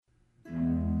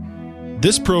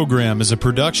This program is a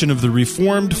production of the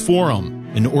Reformed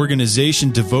Forum, an organization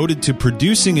devoted to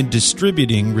producing and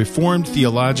distributing Reformed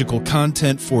theological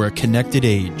content for a connected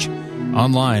age.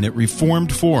 Online at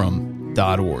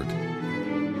reformedforum.org.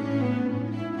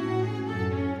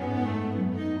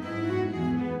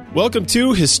 Welcome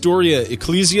to Historia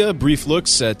Ecclesia, brief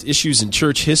looks at issues in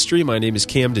church history. My name is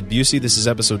Camden Bucey. This is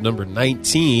episode number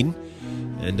 19,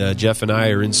 and Jeff and I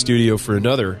are in studio for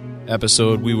another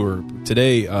episode.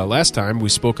 Last time we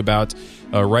spoke about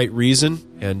right reason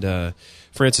and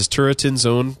Francis Turretin's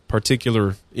own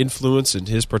particular influence and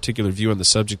his particular view on the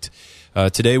subject.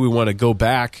 Today we want to go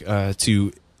back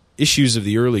to issues of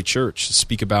the early church,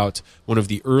 speak about one of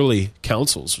the early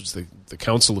councils, which was the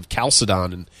Council of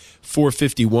Chalcedon in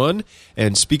 451,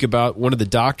 and speak about one of the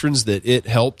doctrines that it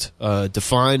helped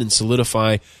define and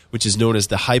solidify, which is known as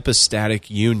the Hypostatic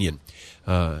Union,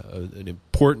 an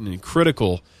important and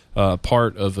critical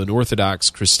part of an orthodox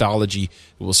Christology.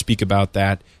 We'll speak about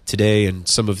that today and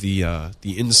some of the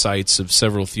insights of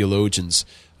several theologians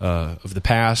of the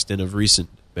past and of recent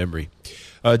memory.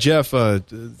 Jeff,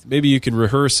 maybe you can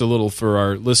rehearse a little for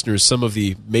our listeners some of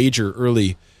the major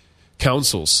early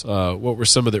councils. What were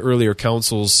some of the earlier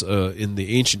councils in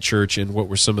the ancient church, and what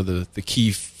were some of the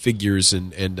key figures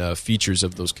and features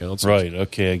of those councils? Right,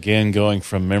 okay, again, going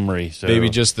from memory. So maybe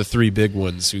just the three big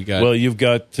ones. Well, you've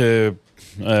got...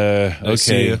 Nicaea.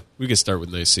 Okay. We can start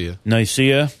with Nicaea.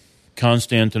 Nicaea,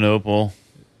 Constantinople,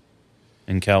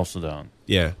 and Chalcedon.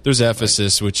 Yeah, there's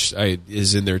Ephesus, right, which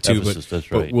is in there too. Ephesus,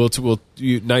 that's right.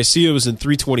 Nicaea was in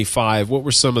 325. What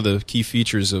were some of the key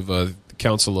features of the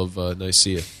Council of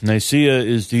Nicaea? Nicaea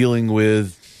is dealing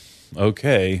with,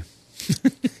 I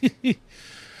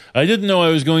didn't know I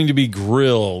was going to be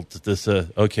grilled at this,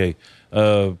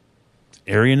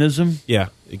 Arianism? Yeah,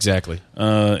 exactly.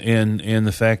 And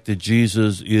the fact that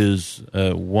Jesus is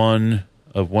one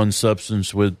of one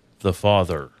substance with the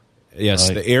Father. Yes,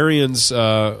 right. The Arians,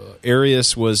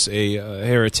 Arius was a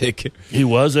heretic. He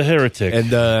was a heretic. And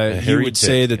he would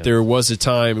say that there was a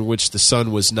time in which the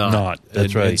Son was not.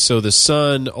 That's right. And so the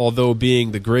Son, although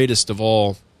being the greatest of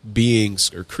all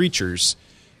beings or creatures,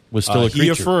 was still a creature. He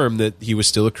affirmed that he was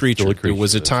still a creature. There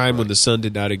was a time when the Son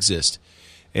did not exist.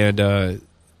 And the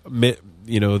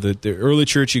early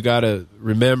church, you got to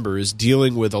remember, is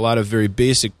dealing with a lot of very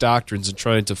basic doctrines and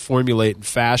trying to formulate and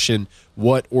fashion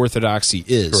what orthodoxy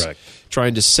is. Correct.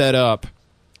 Trying to set up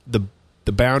the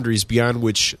boundaries beyond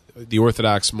which the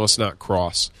orthodox must not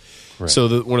cross. Correct.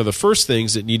 So one of the first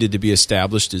things that needed to be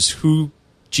established is who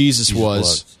Jesus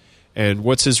was and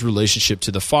what's his relationship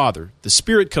to the Father. The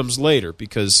Spirit comes later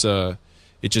because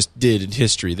it just did in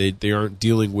history. They aren't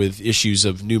dealing with issues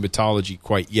of pneumatology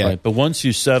quite yet. Right, but once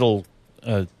you settle...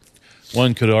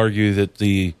 one could argue that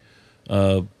the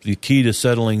key to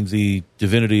settling the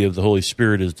divinity of the Holy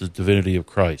Spirit is the divinity of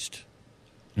Christ.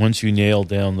 Once you nail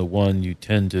down the one, you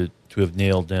tend to have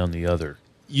nailed down the other.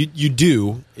 You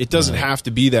do. It doesn't have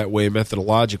to be that way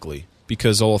methodologically,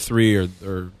 because all three are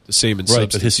the same in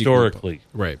substance. But historically.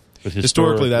 Right. But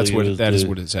historically that is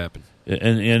what has happened.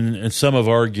 And some have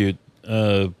argued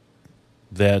that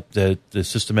the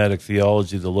systematic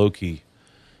theology, the loci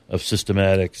of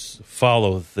systematics,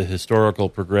 follow the historical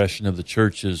progression of the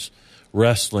church's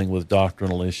wrestling with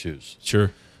doctrinal issues.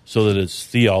 Sure. So that it's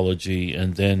theology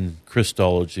and then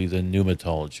Christology, then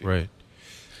pneumatology. Right.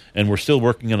 And we're still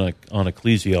working on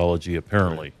ecclesiology,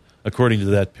 apparently, right, according to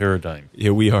that paradigm.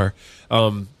 Yeah, we are.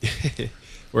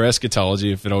 We're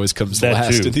eschatology, if it always comes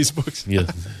last in these books.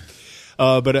 Yeah.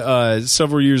 But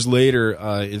several years later,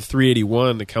 in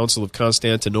 381, the Council of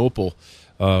Constantinople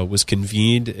was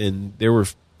convened, and they were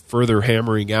further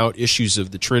hammering out issues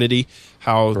of the Trinity,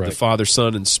 how the Father,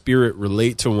 Son, and Spirit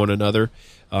relate to one another.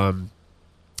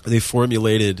 They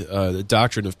formulated the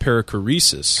doctrine of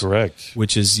perichoresis, correct,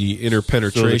 which is the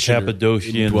interpenetration. So the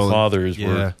Cappadocian fathers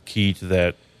were key to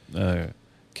that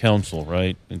council,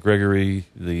 right? And Gregory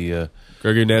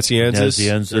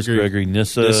Nazianzus, Gregory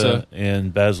Nyssa,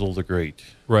 and Basil the Great.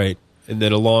 Right. And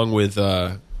then along with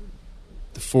the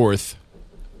fourth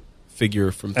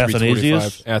figure from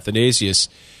 325, Athanasius,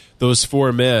 those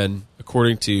four men,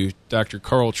 according to Dr.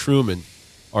 Carl Truman,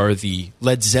 are the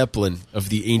Led Zeppelin of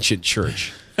the ancient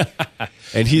church.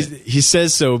 And he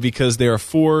says so because there are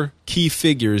four key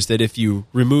figures that if you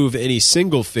remove any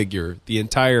single figure, the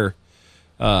entire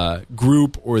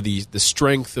group or the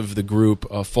strength of the group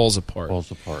falls apart.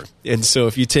 And so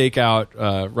if you take out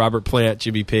Robert Plant,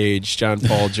 Jimmy Page, John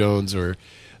Paul Jones, or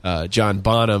John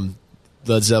Bonham,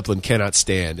 Led Zeppelin cannot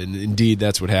stand. And indeed,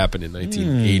 that's what happened in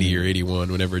 1980 or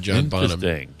 81 whenever John Bonham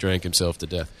drank himself to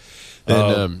death.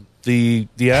 Then the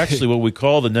actually what we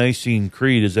call the Nicene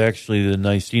Creed is actually the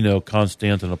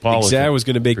Niceno-Constantinopolitan. Exactly, I was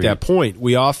going to make Creed. that point.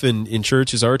 We often, in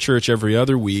churches, our church every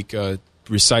other week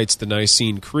recites the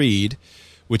Nicene Creed,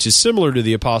 which is similar to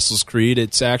the Apostles' Creed.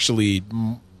 It's actually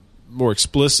more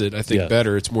explicit, I think,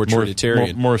 better. It's more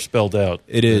Trinitarian. More spelled out.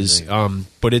 It is,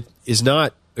 but it is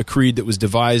not a creed that was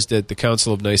devised at the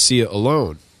Council of Nicaea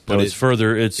alone. But it's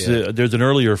further. There's an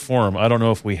earlier form. I don't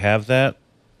know if we have that.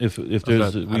 If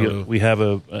there's we have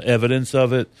evidence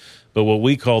of it, but what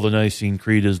we call the Nicene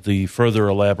Creed is the further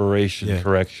elaboration,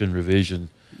 correction, revision.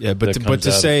 Yeah, but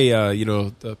to say,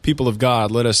 the people of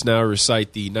God, let us now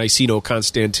recite the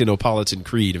Niceno-Constantinopolitan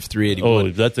Creed of 381.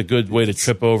 Oh, that's a good way to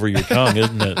trip over your tongue,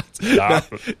 isn't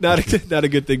it? not a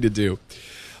good thing to do.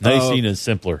 Nicene is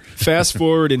simpler. Fast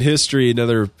forward in history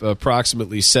another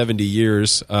approximately 70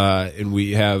 years, and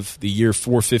we have the year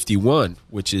 451,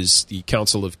 which is the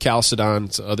Council of Chalcedon.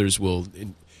 So others will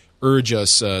urge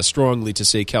us strongly to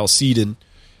say Chalcedon.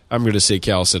 I'm going to say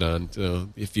Chalcedon. So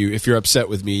if you're upset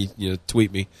with me,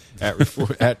 tweet me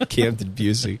at Camden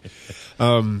Bucey.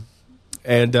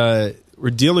 And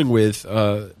we're dealing with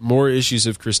more issues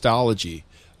of Christology.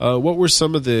 What were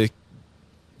some of the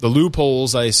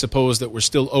loopholes, I suppose, that were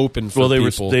still open for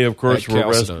people? They of course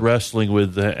were wrestling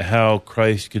with how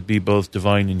Christ could be both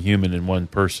divine and human in one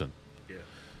person. Yeah.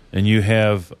 And you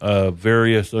have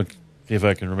various, if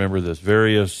I can remember this,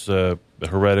 various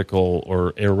heretical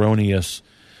or erroneous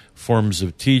forms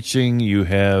of teaching. You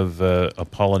have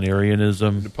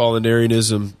Apollinarianism.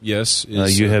 Apollinarianism, yes.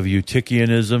 You have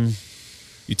Eutychianism.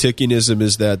 Eutychianism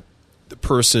is that the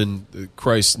person,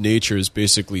 Christ's nature, is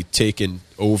basically taken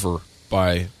over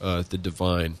by the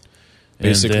divine.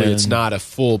 Basically, it's not a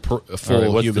full what's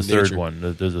human the third nature.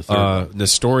 one? There's a third one.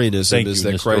 Nestorianism is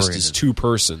that Christ is two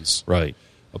persons. Right.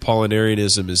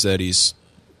 Apollinarianism is that he's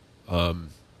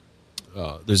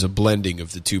there's a blending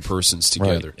of the two persons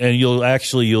together. Right. And you'll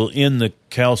in the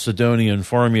Chalcedonian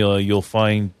formula, you'll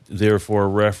find therefore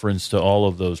reference to all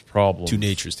of those problems. Two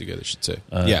natures together, I should say.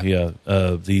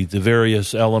 The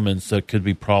various elements that could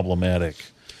be problematic.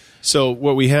 So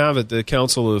what we have at the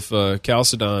Council of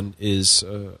Chalcedon is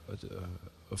a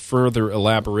further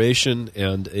elaboration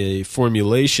and a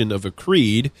formulation of a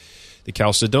creed, the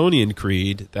Chalcedonian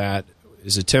Creed, that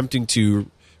is attempting to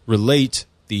relate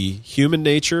the human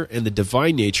nature and the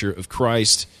divine nature of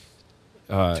Christ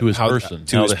to his person,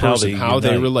 how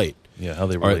they relate. Yeah, how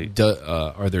they relate.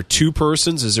 Are there two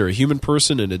persons? Is there a human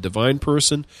person and a divine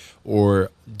person? Or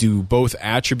do both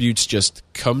attributes just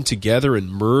come together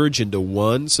and merge into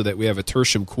one so that we have a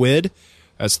tertium quid?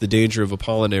 That's the danger of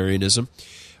Apollinarianism.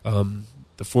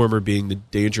 The former being the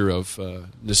danger of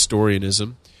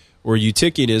Nestorianism. Or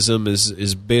Eutychianism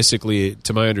is basically,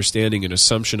 to my understanding, an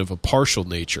assumption of a partial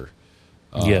nature.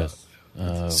 Yes.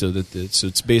 So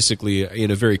it's basically,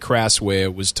 in a very crass way,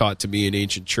 it was taught to me in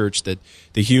ancient church that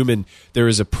there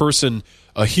is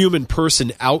a human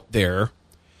person out there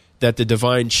that the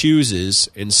divine chooses,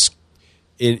 and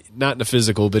not in a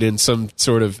physical, but in some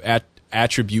sort of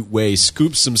attribute way,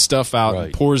 scoops some stuff out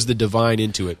and pours the divine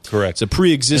into it. Correct. It's a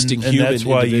pre-existing human and that's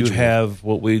why individual. you have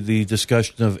the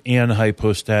discussion of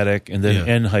anhypostatic and then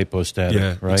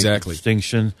enhypostatic, right? Exactly.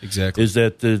 Distinction. Exactly. Is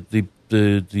that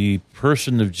the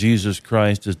person of Jesus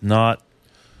Christ is not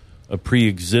a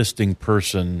pre-existing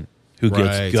person who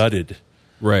gets gutted.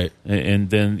 Right. And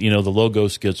then, the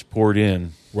Logos gets poured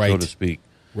in, so to speak.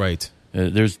 Right.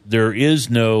 There is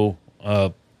no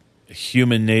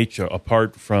human nature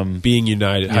apart from being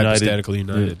hypostatically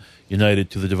united. United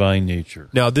to the divine nature.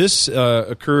 Now, this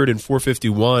occurred in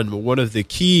 451. One of the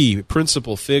key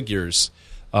principal figures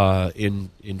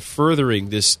in furthering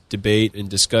this debate and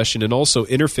discussion, and also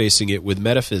interfacing it with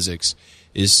metaphysics,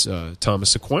 is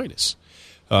Thomas Aquinas,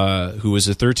 who was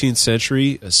a 13th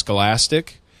century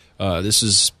scholastic. This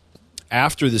is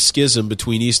after the schism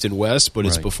between East and West, but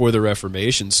it's before the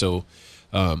Reformation. So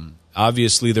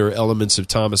obviously there are elements of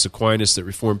Thomas Aquinas that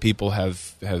Reformed people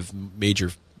have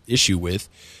major issue with,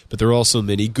 but there are also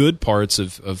many good parts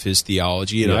of his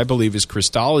theology, and I believe his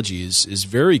Christology is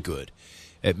very good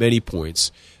at many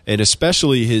points, and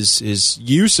especially his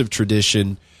use of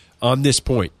tradition on this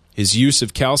point, his use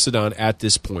of Chalcedon at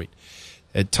this point.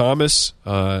 And Thomas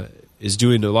is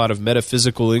doing a lot of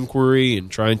metaphysical inquiry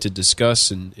and trying to discuss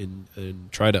and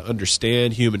try to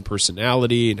understand human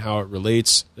personality and how it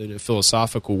relates in a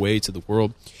philosophical way to the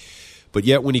world. But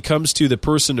yet when he comes to the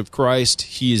person of Christ,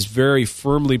 he is very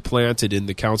firmly planted in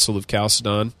the Council of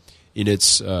Chalcedon, in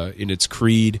its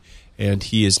creed, and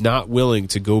he is not willing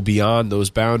to go beyond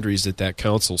those boundaries that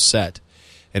council set.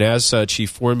 And as such, he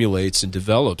formulates and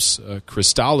develops a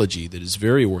Christology that is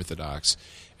very orthodox,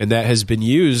 and that has been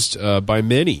used by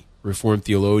many Reformed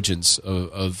theologians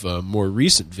of more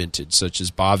recent vintage, such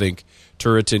as Bavinck.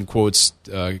 Turretin quotes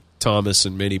Thomas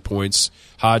in many points.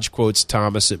 Hodge quotes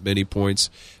Thomas at many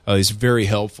points. He's very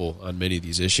helpful on many of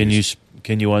these issues.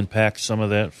 Can you unpack some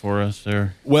of that for us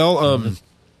there? Well,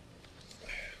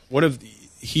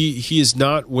 he is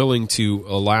not willing to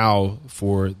allow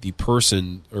for the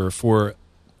person or for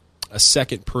a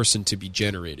second person to be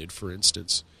generated, for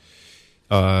instance.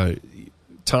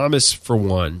 Thomas, for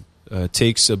one,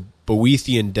 takes a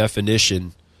Boethian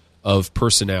definition of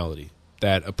personality,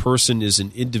 that a person is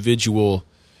an individual.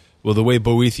 Well, the way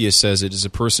Boethius says it is a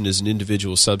person is an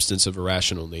individual substance of a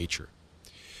rational nature.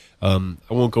 I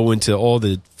won't go into all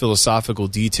the philosophical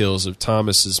details of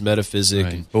Thomas's metaphysic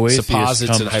and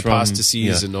supposits and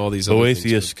hypostases and all these other things.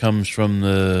 Boethius comes from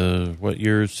the, what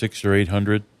year, 600 or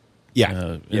 800?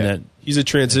 Yeah. He's a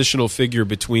transitional figure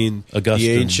between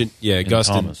Augustine,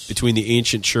 between the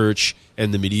ancient church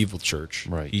and the medieval church.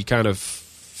 Right. He kind of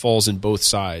falls in both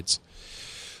sides.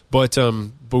 But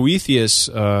Boethius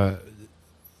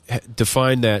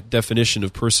defined that definition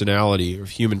of personality, or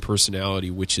human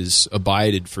personality, which is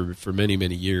abided for many,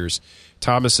 many years.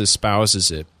 Thomas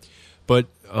espouses it. But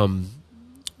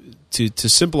to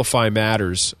simplify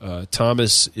matters,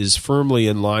 Thomas is firmly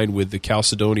in line with the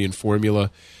Chalcedonian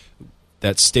formula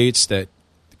that states that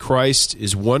Christ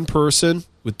is one person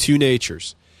with two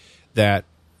natures, that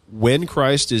when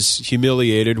Christ is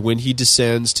humiliated, when he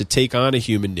descends to take on a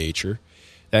human nature,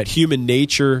 that human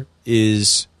nature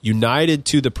is united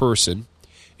to the person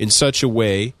in such a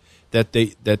way that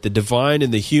the divine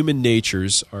and the human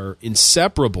natures are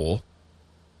inseparable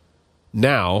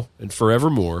now and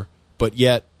forevermore, but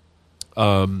yet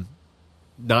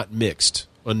not mixed,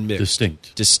 unmixed.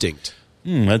 Distinct.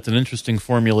 That's an interesting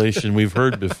formulation we've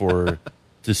heard before.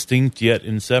 Distinct yet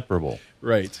inseparable.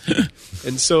 Right.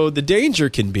 And so the danger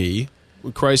can be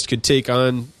when Christ could take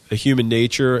on a human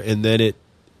nature and then it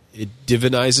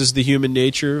divinizes the human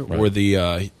nature, right,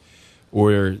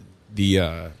 or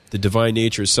the divine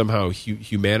nature is somehow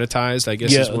humanitized, I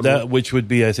guess. Yeah, which would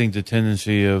be, I think, the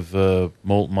tendency of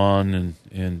Moltmann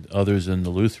and others in the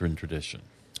Lutheran tradition.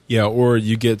 Yeah, or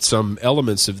you get some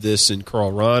elements of this in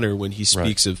Karl Rahner when he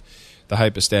speaks of the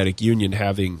hypostatic union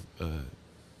having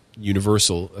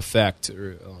universal effect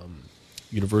or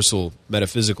universal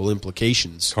metaphysical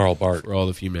implications. Karl Barth. For all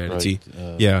of humanity.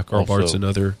 Right. Karl Barth's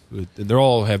another. And they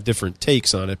all have different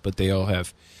takes on it, but they all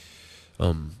have,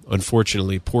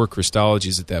 unfortunately, poor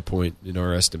Christologies at that point, in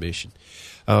our estimation.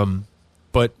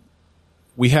 But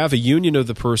we have a union of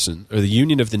the person, or the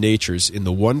union of the natures in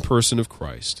the one person of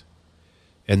Christ,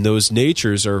 and those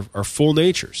natures are full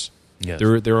natures. Yes.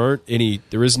 There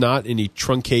is not any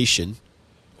truncation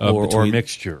or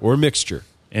mixture.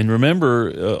 And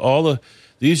remember,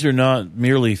 these are not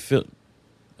merely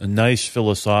nice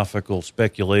philosophical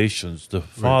speculations. The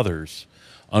fathers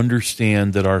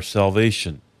understand that our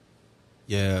salvation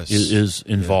is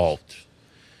involved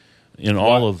in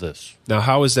all of this. Now,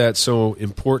 how is that so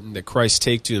important that Christ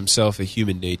take to himself a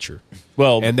human nature?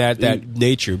 Well, and that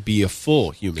nature be a full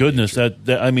human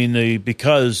nature.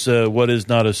 Because what is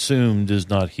not assumed is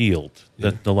not healed.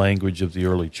 That's the language of the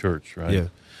early church, right?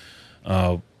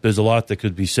 Yeah. There's a lot that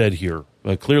could be said here.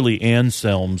 Clearly,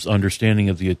 Anselm's understanding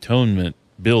of the atonement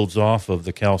builds off of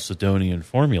the Chalcedonian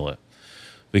formula,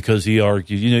 because he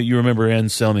argues, you remember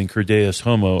Anselm in Credeus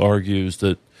Homo argues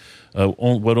that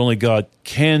what only God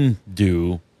can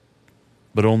do,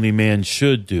 but only man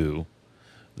should do,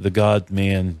 the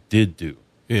God-man did do.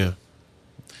 Yeah.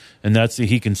 And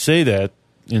he can say that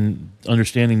in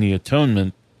understanding the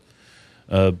atonement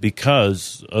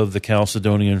because of the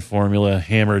Chalcedonian formula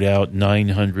hammered out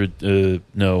 900,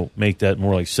 make that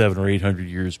more like 700 or 800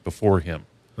 years before him.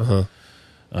 Uh-huh.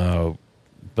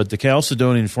 But the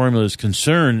Chalcedonian formula's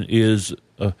concern is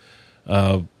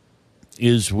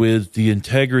with the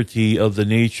integrity of the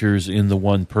natures in the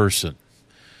one person.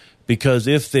 Because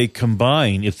if they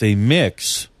combine, if they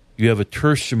mix, you have a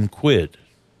tertium quid.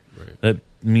 Right. That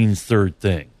means third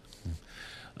thing.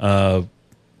 Then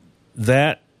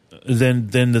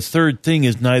the third thing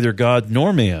is neither God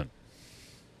nor man.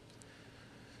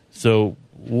 So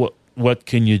what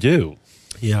can you do?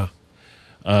 Yeah.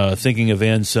 Thinking of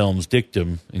Anselm's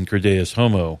dictum in Credeus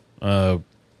Homo,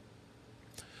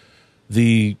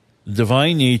 the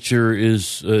divine nature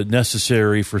is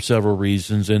necessary for several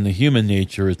reasons, and the human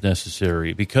nature is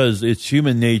necessary because it's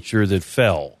human nature that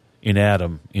fell in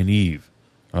Adam and Eve,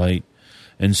 right?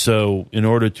 And so in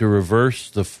order to reverse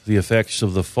the effects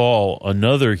of the fall,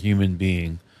 another human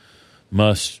being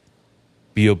must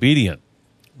be obedient.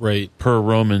 Right. Per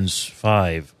Romans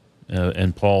 5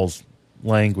 and Paul's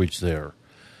language there.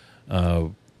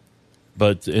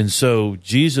 And so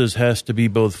Jesus has to be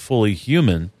both fully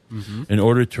human in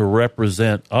order to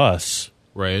represent us,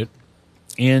 Right.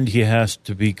 and he has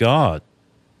to be God,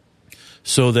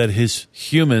 so that his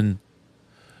human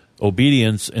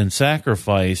obedience and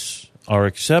sacrifice are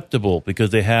acceptable,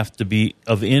 because they have to be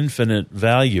of infinite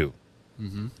value.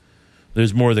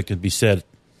 There's more that could be said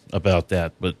about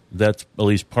that, but that's at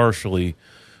least partially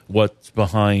what's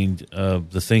behind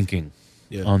the thinking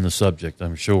on the subject,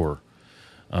 I'm sure.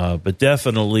 But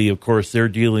definitely, of course, they're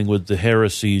dealing with the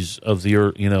heresies of the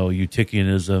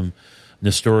Eutychianism,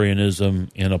 Nestorianism,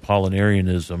 and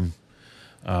Apollinarianism,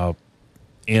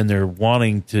 and they're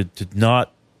wanting to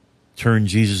not turn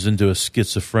Jesus into a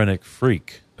schizophrenic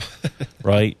freak,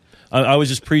 right? I was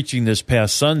just preaching this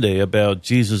past Sunday about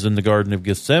Jesus in the Garden of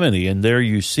Gethsemane, and there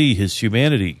you see his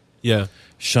humanity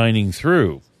shining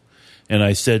through. And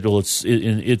I said, well,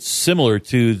 it's similar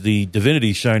to the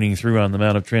divinity shining through on the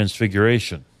Mount of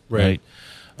Transfiguration, right?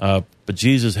 But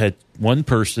Jesus had one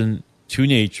person, two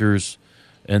natures,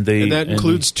 and that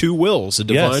includes two wills, a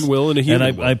divine will and a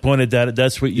human will. I pointed that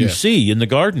that's what you see in the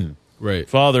garden. Right.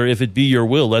 Father, if it be your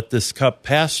will, let this cup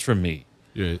pass from me.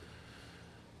 Right.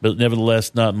 But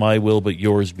nevertheless, not my will, but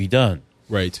yours be done.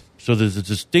 Right. So there's a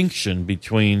distinction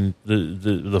between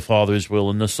the Father's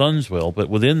will and the Son's will. But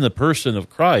within the person of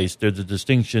Christ, there's a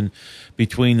distinction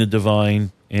between the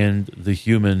divine and the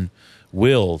human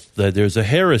will. That there's a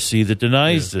heresy that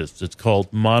denies this. It's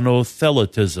called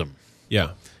monothelitism.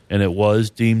 Yeah. And it was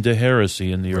deemed a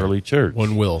heresy in the early church.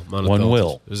 One will. One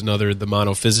will. There's another, the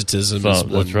monophysitism is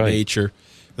one nature.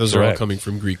 Those are all coming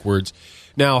from Greek words.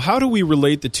 Now, how do we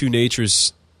relate the two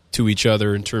natures to each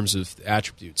other in terms of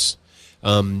attributes?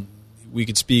 We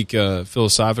could speak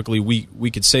philosophically.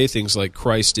 We could say things like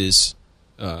Christ is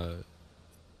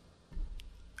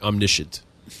omniscient,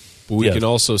 but we can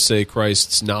also say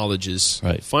Christ's knowledge is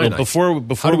finite. Well,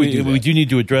 before we do need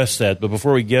to address that, but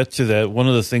before we get to that, one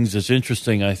of the things that's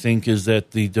interesting, I think, is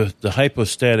that the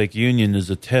hypostatic union is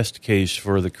a test case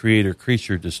for the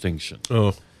creator-creature distinction.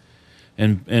 Oh,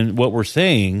 and what we're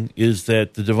saying is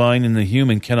that the divine and the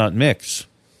human cannot mix.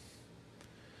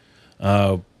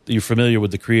 You're familiar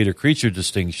with the creator-creature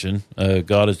distinction.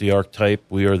 God is the archetype,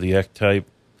 we are the ectype.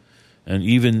 And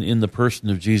even in the person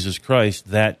of Jesus Christ,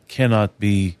 that cannot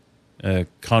be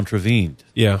contravened.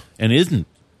 Yeah. And isn't.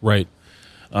 Right.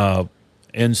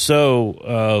 And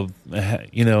so,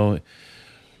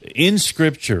 in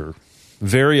Scripture,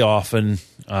 very often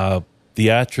the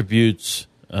attributes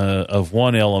of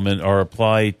one element are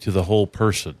applied to the whole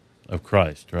person of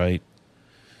Christ, right?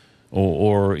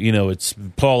 Or it's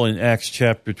Paul in Acts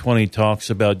chapter 20 talks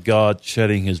about God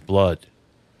shedding his blood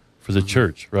for the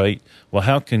church, right? Well,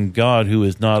 how can God, who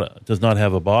does not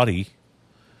have a body,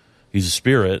 he's a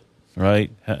spirit,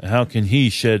 right? How can he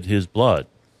shed his blood?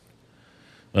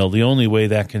 Well, the only way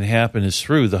that can happen is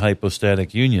through the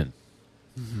hypostatic union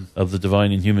of the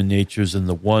divine and human natures in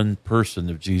the one person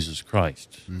of Jesus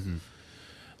Christ.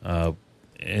 And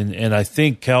I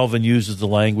think Calvin uses the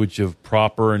language of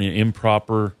proper and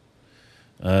improper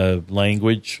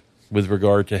language with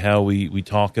regard to how we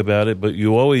talk about it, but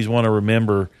you always want to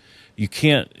remember you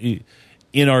can't,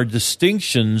 in our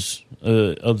distinctions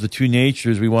of the two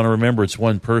natures, we want to remember it's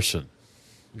one person.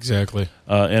 Exactly.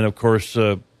 And of course,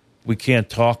 we can't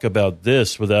talk about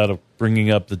this without bringing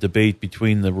up the debate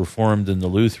between the Reformed and the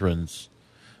Lutherans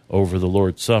over the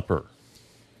Lord's Supper,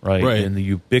 right? And the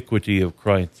ubiquity of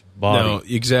Christ's body. Now,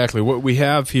 exactly. What we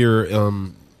have here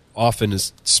often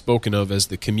is spoken of as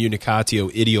the communicatio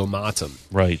idiomatum.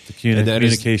 Right, the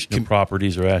communication of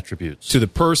properties or attributes. To the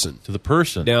person. To the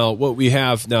person. Now, what we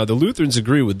have, the Lutherans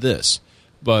agree with this,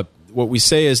 but what we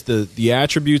say is the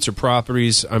attributes or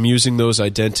properties, I'm using those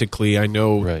identically. I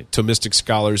know Thomistic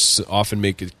scholars often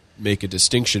make a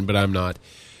distinction, but I'm not.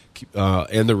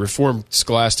 And the Reformed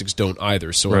scholastics don't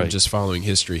either, so I'm just following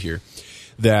history here.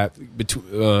 That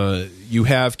you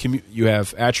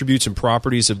have attributes and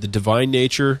properties of the divine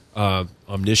nature,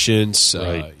 omniscience,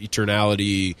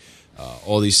 eternality,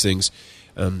 all these things,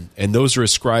 and those are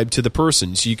ascribed to the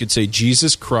person. So you could say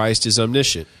Jesus Christ is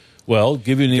omniscient. Well,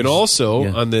 give you an and also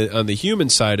on the human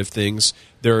side of things,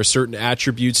 there are certain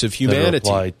attributes of humanity that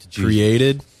are applied to Jesus.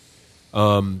 Created.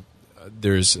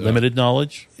 There's limited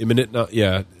knowledge.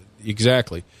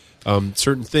 Exactly.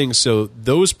 Certain things. So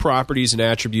those properties and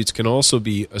attributes can also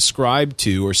be ascribed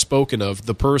to or spoken of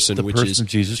the person, which is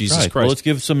Jesus Christ. Well, let's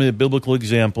give some biblical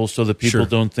examples so that people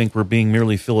don't think we're being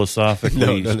merely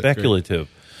philosophically speculative.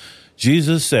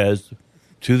 Jesus says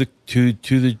to the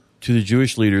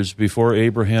Jewish leaders, before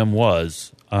Abraham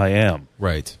was, I am.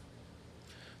 Right.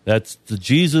 That's the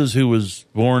Jesus who was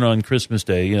born on Christmas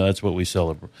Day. That's what we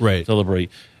celebrate. Right.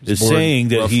 Celebrate is saying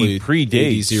that he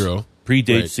predates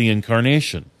right. the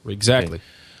incarnation. Exactly.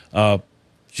 Okay.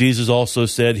 Jesus also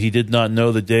said he did not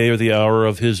know the day or the hour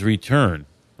of his return,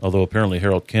 although apparently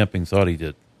Harold Camping thought he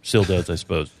did. Still does, I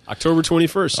suppose. October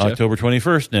 21st. Jeff. October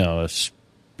 21st now, a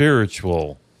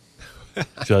spiritual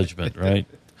judgment, right?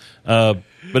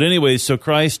 But anyway, so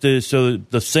Christ is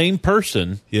the same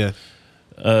person. Yeah.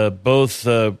 Both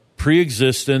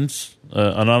pre-existence,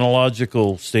 an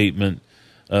ontological statement,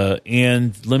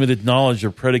 and limited knowledge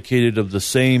are predicated of the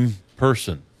same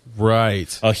person.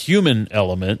 Right. A human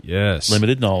element, yes,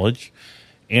 limited knowledge,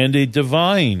 and a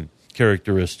divine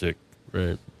characteristic,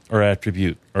 right, or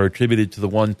attribute are attributed to the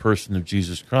one person of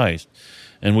Jesus Christ.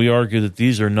 And we argue that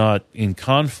these are not in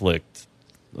conflict.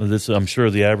 This, I'm sure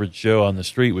the average Joe on the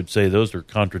street would say those are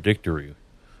contradictory.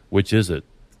 Which is it?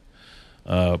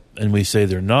 And we say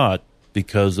they're not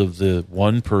because of the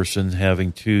one person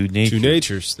having two natures. Two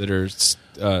natures that are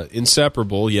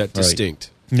inseparable yet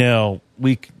distinct. Right. Now,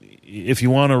 if you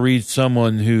want to read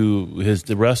someone who has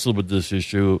wrestled with this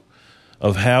issue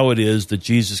of how it is that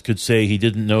Jesus could say he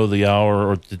didn't know the hour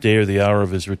or the day or the hour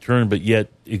of his return, but yet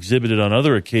exhibited on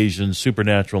other occasions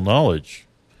supernatural knowledge.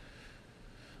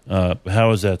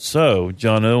 How is that so?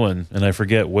 John Owen, and I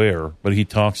forget where, but he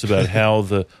talks about how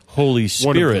the Holy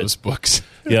Spirit... One of those books.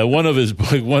 Yeah, one of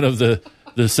the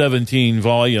 17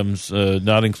 volumes,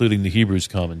 not including the Hebrews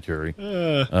commentary,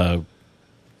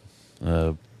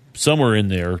 somewhere in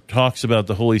there, talks about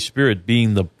the Holy Spirit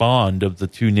being the bond of the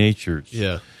two natures.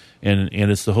 Yeah. And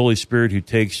it's the Holy Spirit who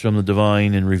takes from the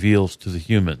divine and reveals to the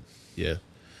human. Yeah.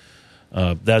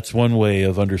 That's one way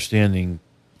of understanding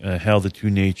how the two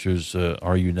natures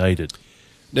are united.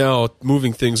 Now,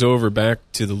 moving things over back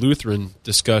to the Lutheran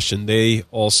discussion, they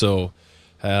also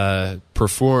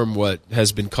perform what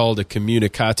has been called a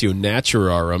communicatio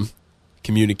naturarum,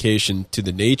 communication to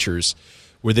the natures,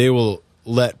 where they will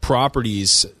let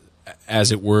properties,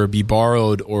 as it were, be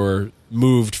borrowed or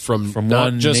moved from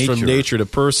not just from nature to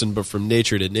person, but from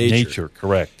nature to nature. Nature,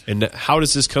 correct. And how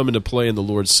does this come into play in the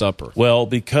Lord's Supper? Well,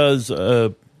 because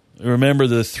remember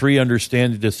the three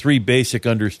basic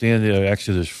understandings.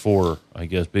 Actually, there's four, I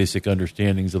guess, basic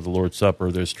understandings of the Lord's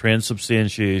Supper. There's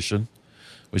transubstantiation,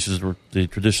 which is the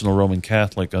traditional Roman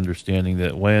Catholic understanding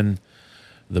that when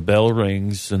the bell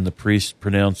rings and the priest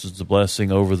pronounces the blessing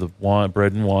over the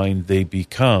bread and wine, they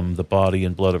become the body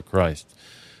and blood of Christ.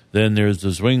 Then there's the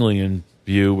Zwinglian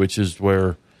view, which is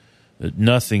where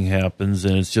nothing happens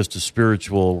and it's just a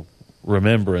spiritual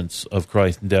remembrance of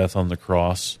Christ's death on the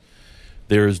cross.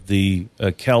 There's the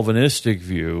Calvinistic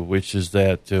view, which is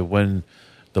that when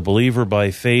the believer by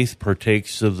faith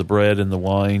partakes of the bread and the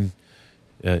wine,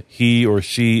 he or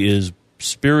she is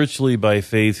spiritually by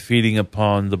faith feeding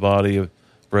upon the body of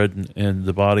bread and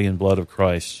the body and blood of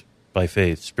Christ by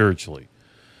faith, spiritually.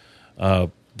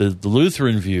 The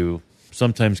Lutheran view,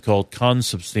 sometimes called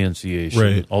consubstantiation,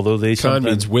 right? Although they sometimes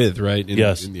means with, right?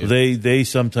 Yes, they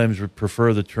sometimes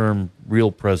prefer the term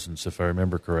real presence, if I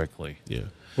remember correctly. Yeah.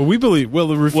 Well, we believe. Well,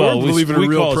 the Reformed believe in a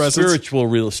real presence.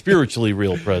 Spiritually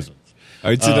real presence.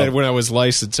 I'd say that when I was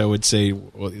licensed, I would say,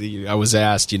 well, I was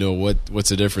asked, what's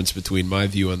the difference between my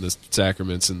view on the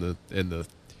sacraments and the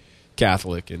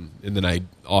Catholic, and then I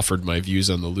offered my views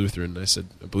on the Lutheran. I said,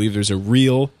 I believe there's a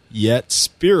real yet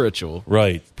spiritual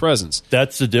presence.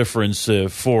 That's the difference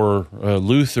for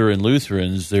Luther and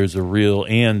Lutherans. There's a real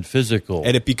and physical,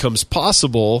 and it becomes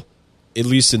possible, at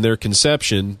least in their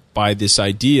conception, by this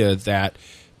idea that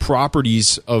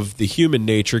properties of the human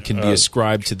nature can be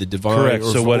ascribed to the divine. Correct.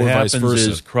 Or, so what or happens vice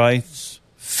versa. is Christ's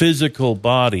physical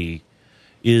body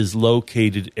is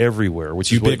located everywhere,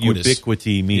 which is what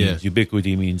ubiquity means. Yeah.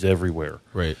 Ubiquity means everywhere.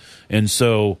 Right. And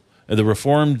so the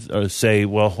Reformed say,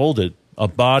 well, hold it. A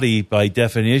body, by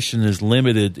definition, is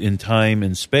limited in time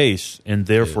and space, and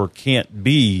therefore can't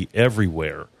be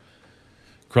everywhere.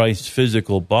 Christ's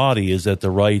physical body is at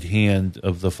the right hand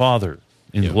of the Father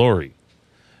in glory,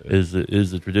 is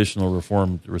the traditional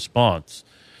Reformed response.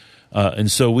 And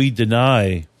so we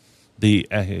deny the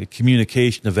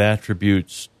communication of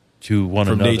attributes to one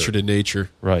another. From nature to nature.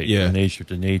 Right, yeah. From nature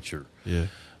to nature. Yeah.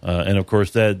 And, of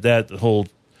course, that whole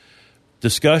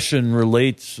discussion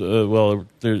relates,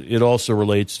 it also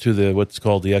relates to what's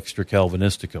called the extra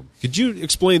Calvinisticum. Could you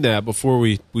explain that before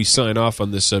we sign off on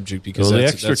this subject? Because the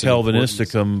extra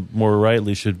Calvinisticum more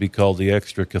rightly should be called the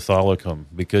extra Catholicum,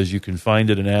 because you can find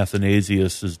it in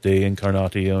Athanasius' De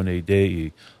Incarnatione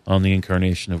Dei, on the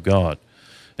incarnation of God.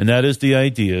 And that is the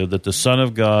idea that the Son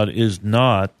of God is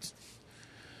not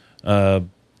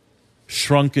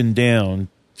shrunken down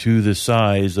to the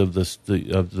size of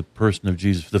the person of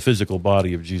Jesus, the physical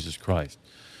body of Jesus Christ.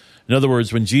 In other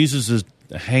words, when Jesus is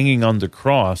hanging on the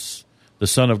cross, the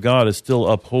Son of God is still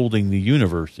upholding the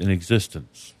universe in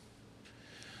existence.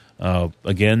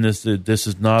 Again, this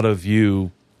is not a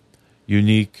view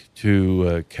unique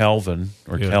to Calvin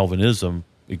or Calvinism.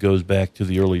 It goes back to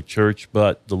the early church,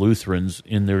 but the Lutherans,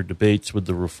 in their debates with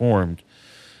the Reformed,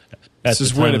 at the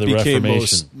time of the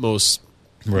Reformation, most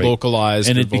localized,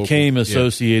 and it became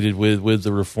associated with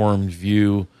the Reformed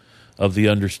view of the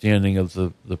understanding of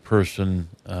the person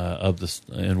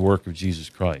and work of Jesus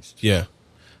Christ. Yeah,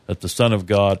 that the Son of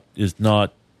God is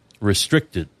not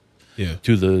restricted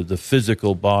to the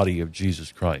physical body of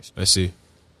Jesus Christ. I see.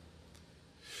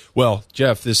 Well,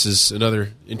 Jeff, this is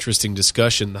another interesting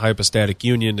discussion. The Hypostatic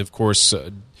Union, of course,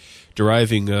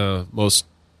 deriving most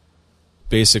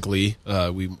basically,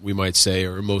 we might say,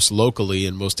 or most locally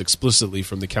and most explicitly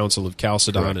from the Council of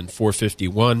Chalcedon in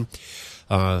 451.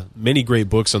 Many great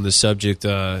books on this subject.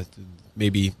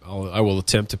 Maybe I will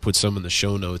attempt to put some in the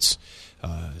show notes.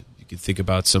 You can think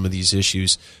about some of these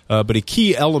issues. But a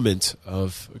key element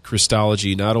of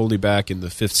Christology, not only back in the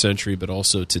 5th century, but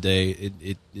also today,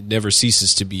 it never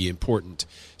ceases to be important,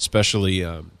 especially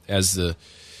as the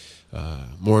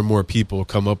more and more people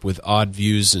come up with odd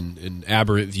views and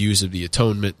aberrant views of the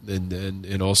atonement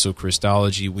and also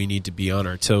Christology. We need to be on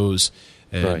our toes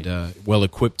and well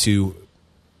equipped to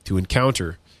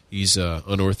encounter these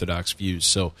unorthodox views.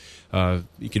 So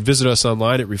you can visit us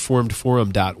online at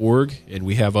reformedforum.org, and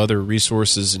we have other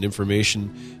resources and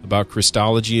information about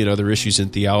Christology and other issues in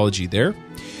theology there.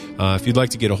 If you'd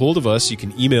like to get a hold of us, you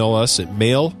can email us at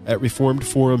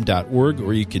mail@reformedforum.org,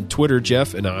 or you can Twitter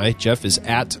Jeff and I. Jeff is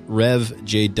at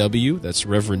RevJW, that's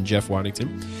Reverend Jeff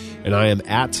Waddington, and I am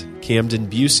at Camden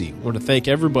Bucey. I want to thank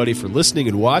everybody for listening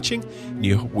and watching.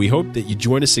 We hope that you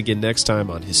join us again next time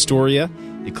on Historia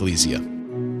Ecclesia.